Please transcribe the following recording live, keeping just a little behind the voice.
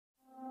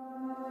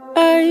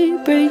they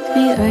break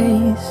the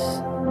ice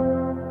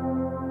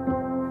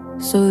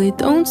so they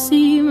don't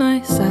see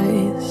my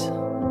size.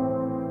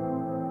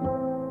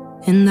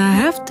 And I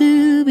have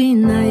to be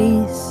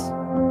nice,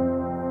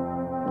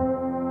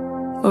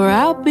 or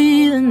I'll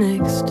be the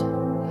next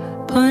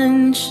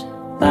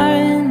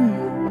punchline.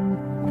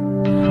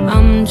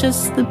 I'm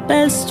just the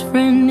best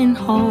friend in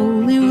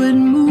Hollywood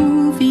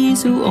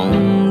movies who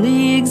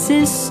only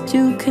exist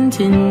to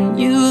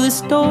continue the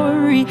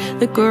story.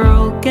 The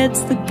girl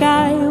gets the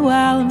guy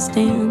while I'm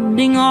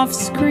standing off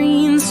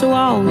screen, so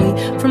I'll wait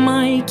for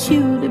my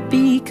cue to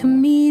be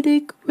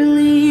comedic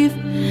relief.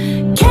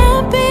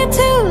 Can't be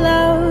too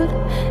loud,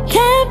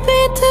 can't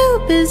be too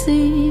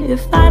busy.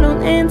 If I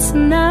don't answer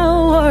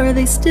now, are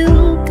they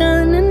still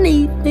gonna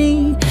need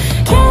me?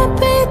 Can't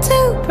be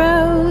too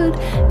proud,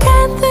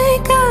 can't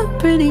think I'm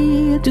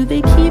pretty. Do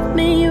they keep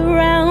me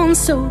around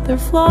so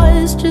their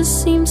flaws just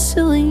seem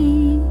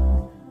silly?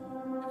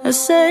 I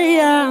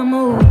say I'm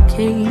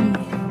okay,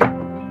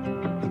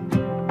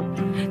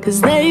 'cause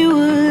they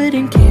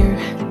wouldn't care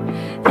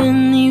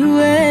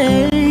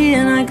anyway.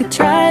 And I could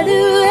try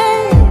to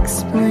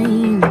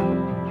explain,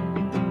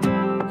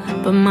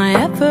 but my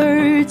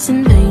efforts in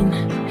vain.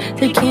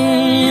 They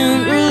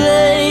can't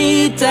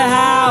relate to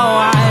how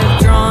I've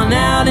drawn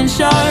out in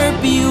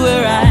Sharpie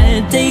where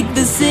I take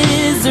the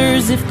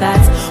scissors. If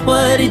that's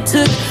what it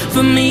took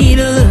for me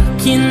to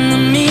look in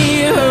the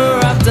mirror,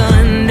 I've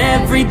done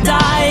every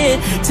diet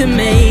to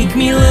make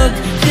me look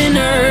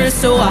thinner.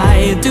 So why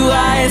do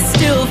I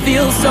still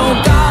feel so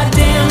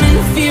goddamn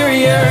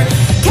inferior?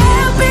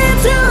 Can't be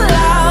too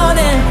loud,